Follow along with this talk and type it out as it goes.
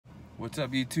What's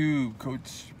up YouTube?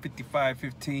 Coach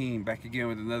 5515 back again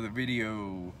with another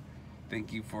video.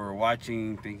 Thank you for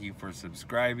watching. Thank you for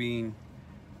subscribing.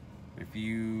 If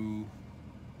you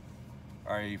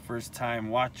are a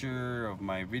first-time watcher of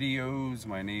my videos,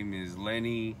 my name is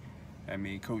Lenny. I'm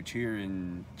a coach here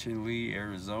in Chinle,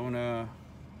 Arizona.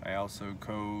 I also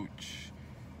coach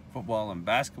football and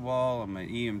basketball. I'm an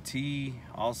EMT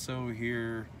also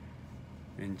here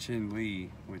in Chinle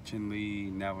with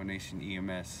Chinle Navajo Nation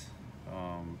EMS.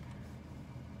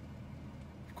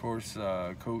 Of course,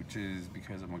 coach is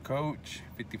because I'm a coach.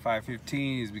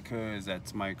 5515 is because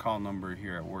that's my call number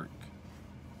here at work.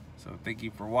 So thank you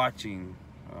for watching.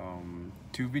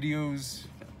 Two videos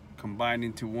combined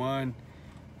into one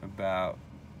about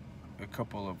a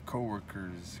couple of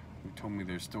coworkers who told me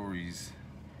their stories.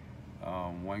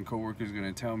 One coworker is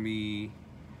going to tell me,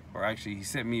 or actually he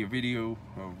sent me a video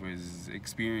of his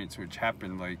experience which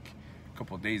happened like a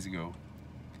couple of days ago.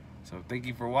 So thank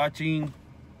you for watching,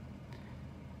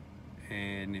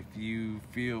 and if you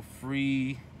feel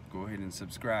free, go ahead and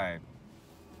subscribe.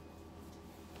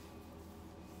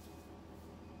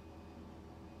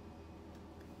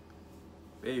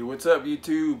 Hey, what's up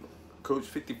YouTube? Coach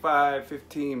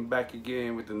 5515 back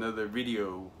again with another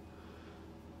video.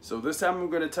 So this time I'm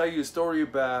going to tell you a story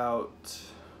about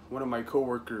one of my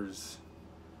coworkers.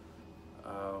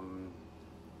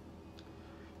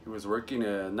 He was working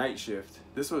a night shift.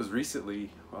 This was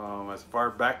recently, as far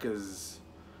back as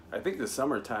I think the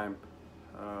summertime.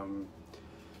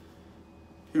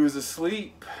 He was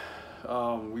asleep.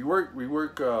 We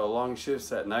work long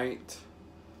shifts at night,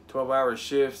 12-hour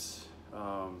shifts.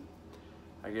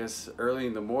 I guess early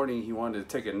in the morning he wanted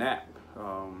to take a nap.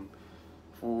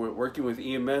 For working with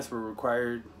EMS,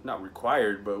 we're not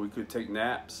required, but we could take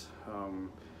naps,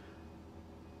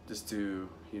 just to,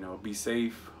 be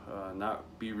safe, not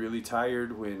be really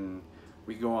tired when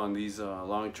we go on these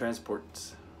long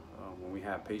transports, when we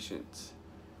have patients.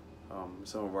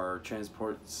 Some of our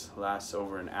transports last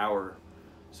over an hour,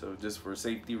 so just for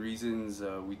safety reasons,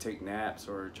 we take naps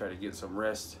or try to get some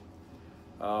rest.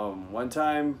 One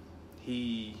time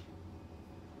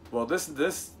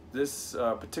this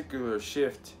particular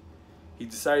shift, he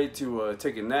decided to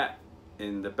take a nap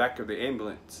in the back of the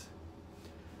ambulance.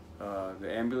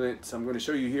 The ambulance, I'm going to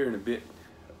show you here in a bit,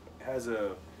 has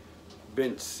a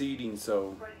bench seating,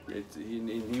 so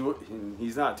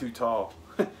he's not too tall,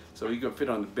 so he could fit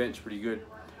on the bench pretty good.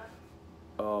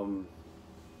 So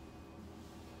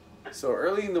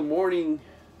early in the morning,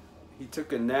 he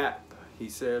took a nap. He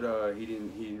said he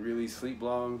didn't really sleep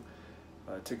long.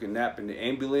 Took a nap in the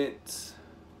ambulance.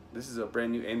 This is a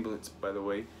brand new ambulance, by the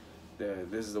way.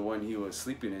 This is the one he was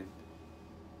sleeping in,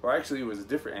 or actually it was a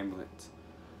different ambulance.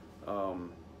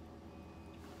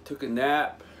 Took a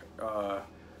nap.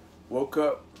 Woke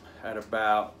up at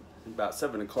about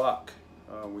 7 o'clock.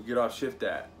 We get off shift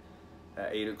at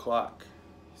 8 o'clock.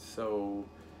 So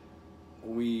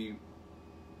when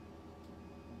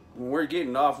we're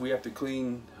getting off, we have to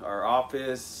clean our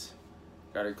office.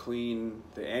 Got to clean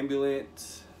the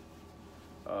ambulance.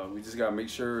 We just got to make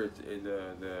sure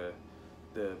the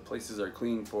places are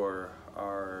clean for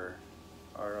our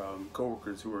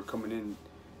coworkers who are coming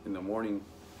in the morning.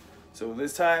 So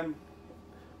this time,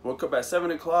 woke up at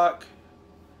 7 o'clock.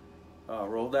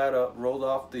 Rolled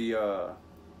off the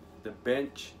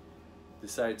bench.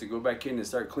 Decided to go back in and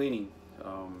start cleaning.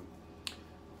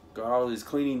 Got all his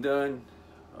cleaning done.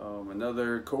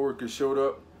 Another coworker showed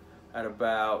up at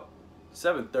about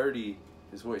 7:30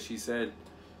 is what she said.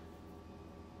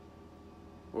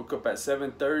 Woke up at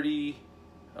 7:30.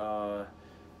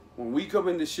 When we come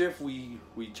into shift, we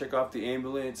check off the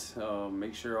ambulance,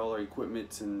 make sure all our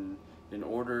equipment's in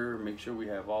order, make sure we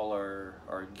have all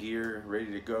our gear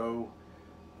ready to go.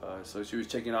 So she was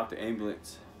checking off the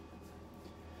ambulance.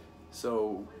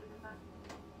 So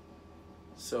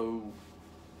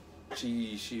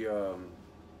she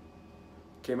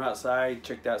came outside,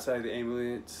 checked outside the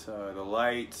ambulance, the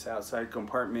lights, outside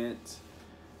compartments,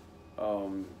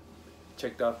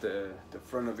 checked out the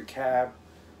front of the cab,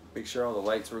 make sure all the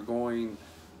lights were going,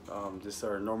 just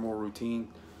our normal routine.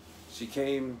 She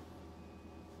came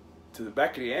to the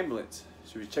back of the ambulance.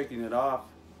 She was checking it off.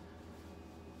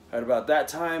 At about that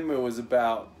time, it was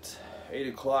about 8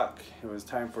 o'clock. It was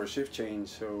time for a shift change.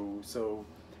 So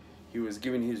he was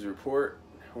giving his report.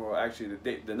 Well, actually,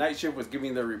 the night shift was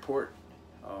giving the report.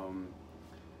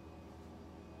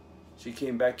 She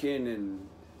came back in and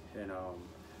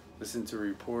listened to the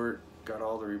report, got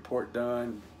all the report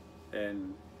done,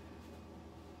 and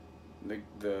the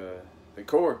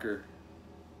coworker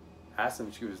asked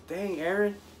him. She goes, "Dang,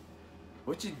 Aaron,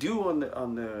 what you do on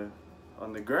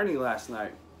the gurney last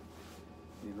night?"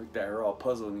 He looked at her all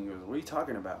puzzled, and he goes, "What are you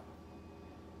talking about?"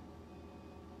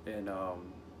 And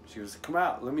she goes, "Come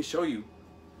out, let me show you."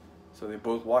 So they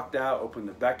both walked out, opened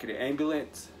the back of the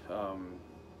ambulance.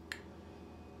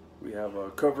 We have a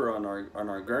cover on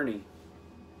our gurney.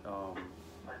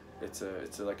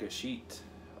 It's like a sheet.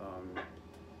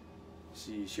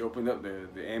 She opened up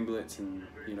the ambulance, and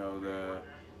you know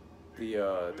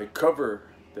the cover,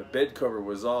 the bed cover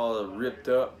was all ripped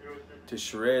up to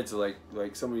shreds, like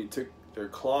somebody took their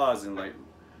claws and like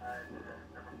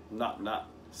not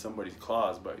somebody's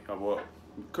claws, but well,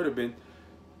 it could have been.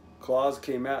 Claws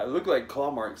came out. It looked like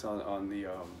claw marks on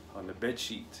the bed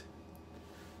sheet.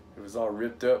 It was all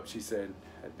ripped up, she said,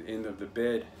 at the end of the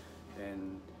bed,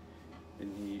 and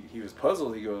he was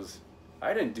puzzled. He goes,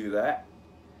 "I didn't do that,"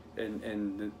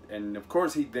 and of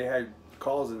course they had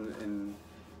calls and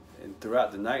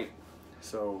throughout the night,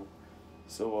 so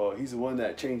he's the one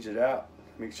that changed it out,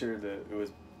 make sure that it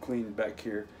was clean back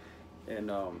here,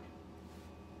 and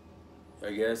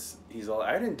I guess he's all,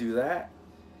 "I didn't do that."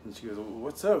 And she goes, "Well,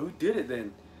 what's up? Who did it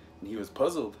then?" And he was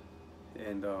puzzled.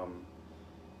 And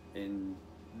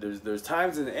there's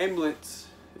times in the ambulance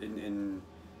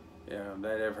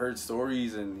that I've heard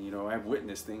stories, and you know, I've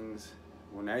witnessed things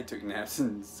when I took naps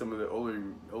in some of the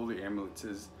older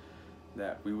ambulances,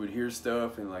 that we would hear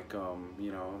stuff, and like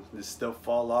you know, this stuff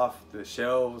fall off the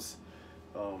shelves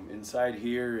inside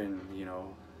here, and you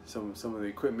know, some of the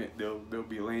equipment they'll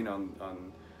be laying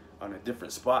on a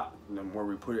different spot than where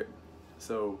we put it.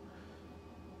 So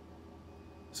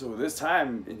this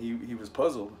time, and he was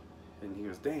puzzled, and he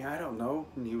goes, "Dang, I don't know,"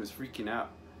 and he was freaking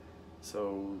out.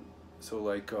 So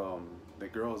like the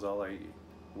girl's all like,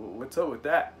 "What's up with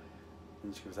that?"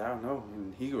 And she goes, "I don't know,"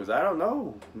 and he goes, "I don't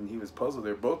know," and he was puzzled.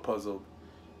 They're both puzzled.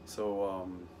 So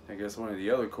I guess one of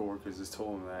the other coworkers just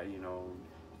told him that, you know,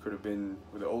 it could have been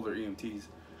with the older EMTs,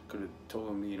 could have told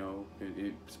him, you know,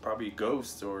 it's probably a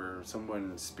ghost or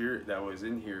someone's spirit that was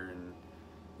in here, and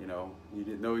you know, you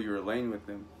didn't know you were laying with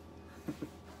them.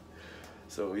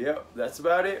 So yeah, that's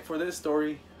about it for this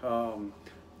story. I'm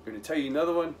gonna tell you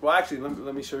another one. Well, actually,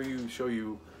 let me show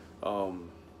you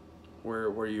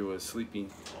where you was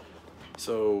sleeping.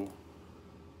 So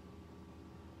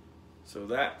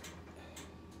that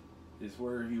is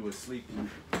where he was sleeping.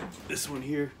 This one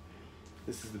here,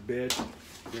 this is the bed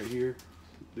right here.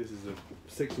 This is the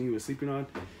section he was sleeping on.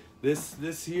 This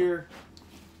here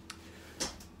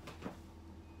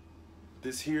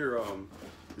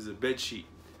is a bed sheet.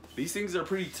 These things are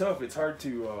pretty tough. It's hard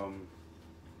to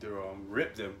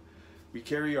rip them. We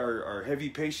carry our heavy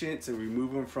patients, and we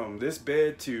move them from this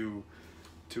bed to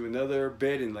another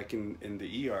bed in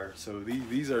the ER. So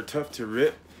these are tough to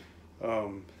rip.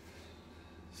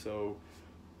 So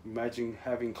imagine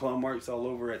having claw marks all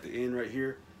over at the end right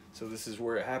here. So this is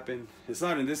where it happened. It's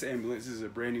not in this ambulance. This is a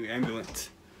brand new ambulance.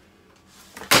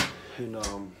 And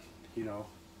you know,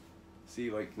 see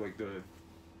like the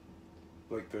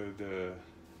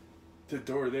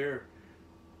door there.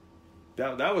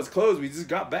 That was closed. We just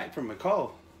got back from a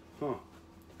call. Huh.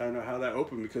 I don't know how that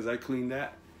opened, because I cleaned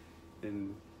that,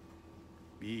 and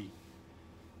you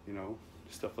know,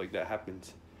 stuff like that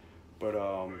happens. But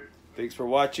thanks for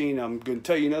watching. I'm gonna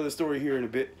tell you another story here in a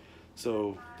bit.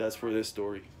 So that's for this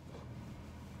story.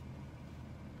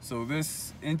 So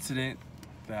this incident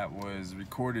that was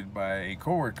recorded by a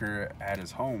coworker at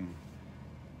his home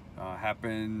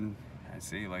happened, I'd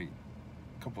say, like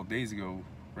a couple of days ago.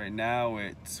 Right now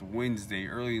it's Wednesday,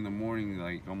 early in the morning,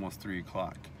 like almost 3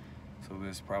 o'clock. So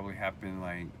this probably happened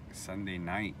like Sunday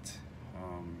night.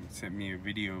 He sent me a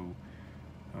video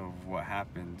of what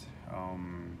happened.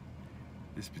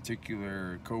 This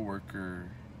particular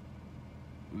coworker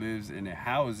lives in a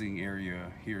housing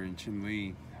area here in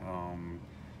Chinle.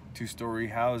 2-story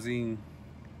housing.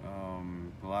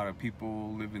 A lot of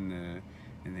people live in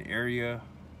the area.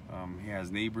 He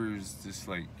has neighbors just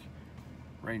like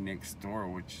right next door,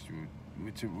 which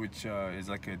is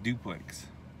like a duplex.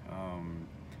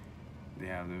 They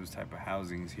have those type of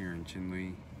housings here in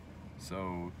Chinle.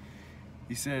 So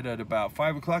he said at about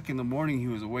 5 o'clock in the morning he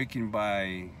was awakened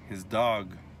by his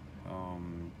dog.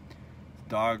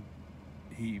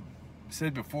 He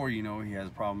said before, you know, he has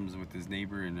problems with his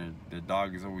neighbor, and the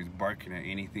dog is always barking at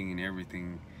anything and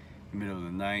everything in the middle of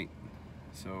the night.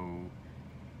 So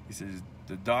he says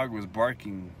the dog was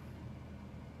barking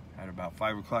at about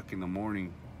 5 o'clock in the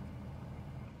morning.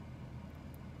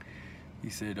 He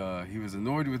said he was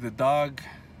annoyed with the dog,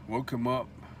 woke him up,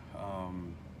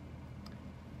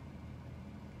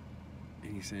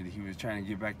 and he said he was trying to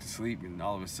get back to sleep, and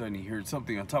all of a sudden he heard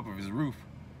something on top of his roof.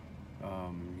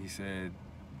 He said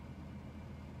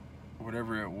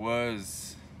whatever it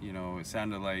was, you know, it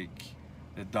sounded like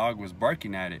the dog was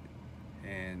barking at it,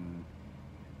 and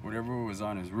whatever was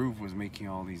on his roof was making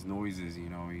all these noises. You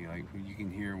know, like you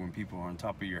can hear when people are on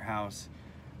top of your house.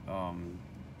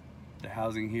 The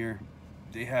housing here,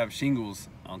 they have shingles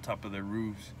on top of their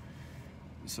roofs,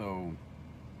 so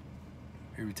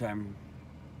every time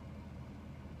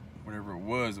whatever it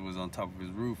was on top of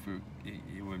his roof,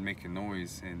 it would make a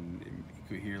noise, and you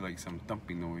could hear like some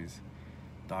thumping noise.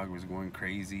 Dog was going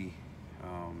crazy.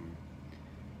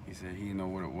 He said he didn't know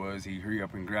what it was. He hurried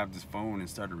up and grabbed his phone and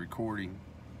started recording.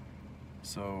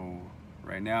 So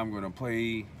right now I'm gonna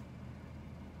play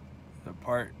the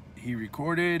part he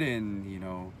recorded, and you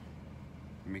know,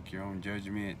 make your own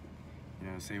judgment.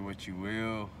 You know, say what you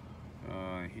will.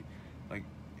 Like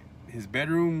his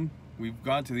bedroom, we've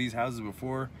gone to these houses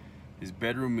before. His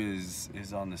bedroom is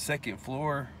on the second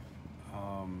floor.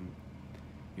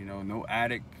 You know, no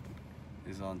attic,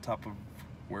 is on top of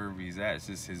wherever he's at. It's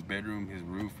just his bedroom, his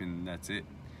roof, and that's it.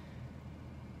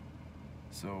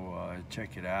 So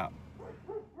check it out.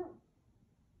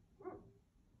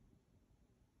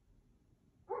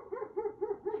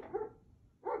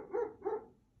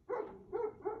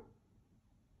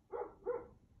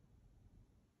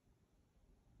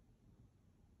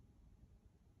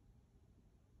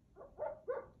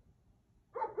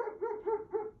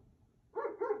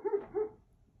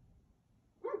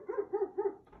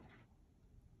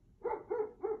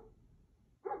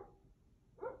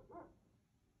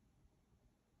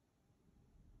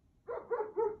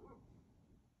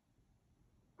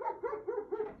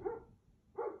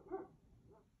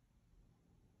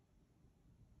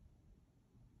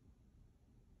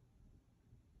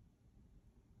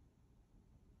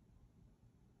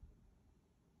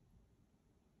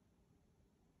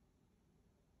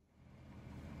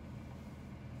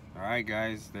 Alright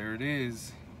guys, there it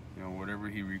is. You know, whatever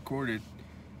he recorded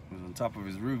was on top of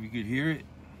his roof. You could hear it.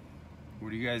 What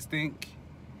do you guys think?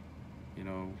 You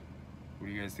know, what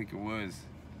do you guys think it was?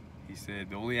 He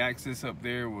said the only access up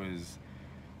there was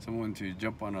someone to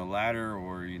jump on a ladder,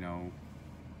 or you know,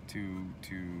 to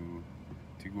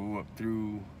go up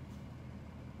through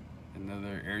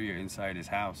another area inside his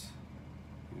house.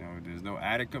 You know, there's no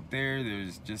attic up there.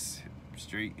 There's just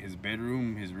straight his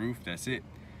bedroom, his roof, that's it.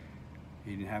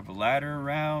 He didn't have a ladder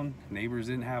around. Neighbors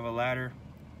didn't have a ladder.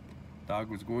 Dog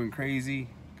was going crazy.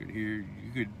 You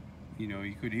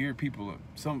could hear people,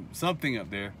 something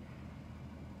up there.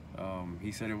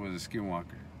 He said it was a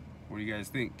skinwalker. What do you guys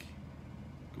think?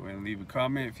 Go ahead and leave a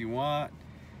comment if you want.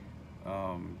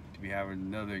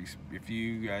 If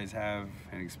you guys have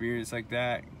an experience like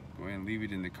that, go ahead and leave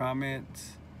it in the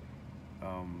comments.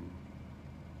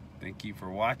 Thank you for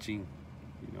watching.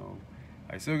 You know,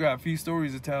 I still got a few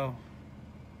stories to tell.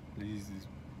 These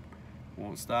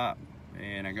won't stop,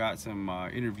 and I got some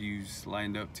interviews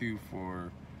lined up too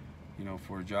for, you know,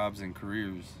 for jobs and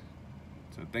careers.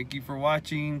 So thank you for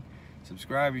watching.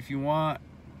 Subscribe if you want.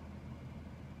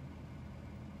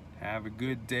 Have a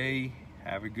good day.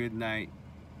 Have a good night.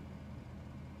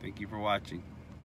 Thank you for watching.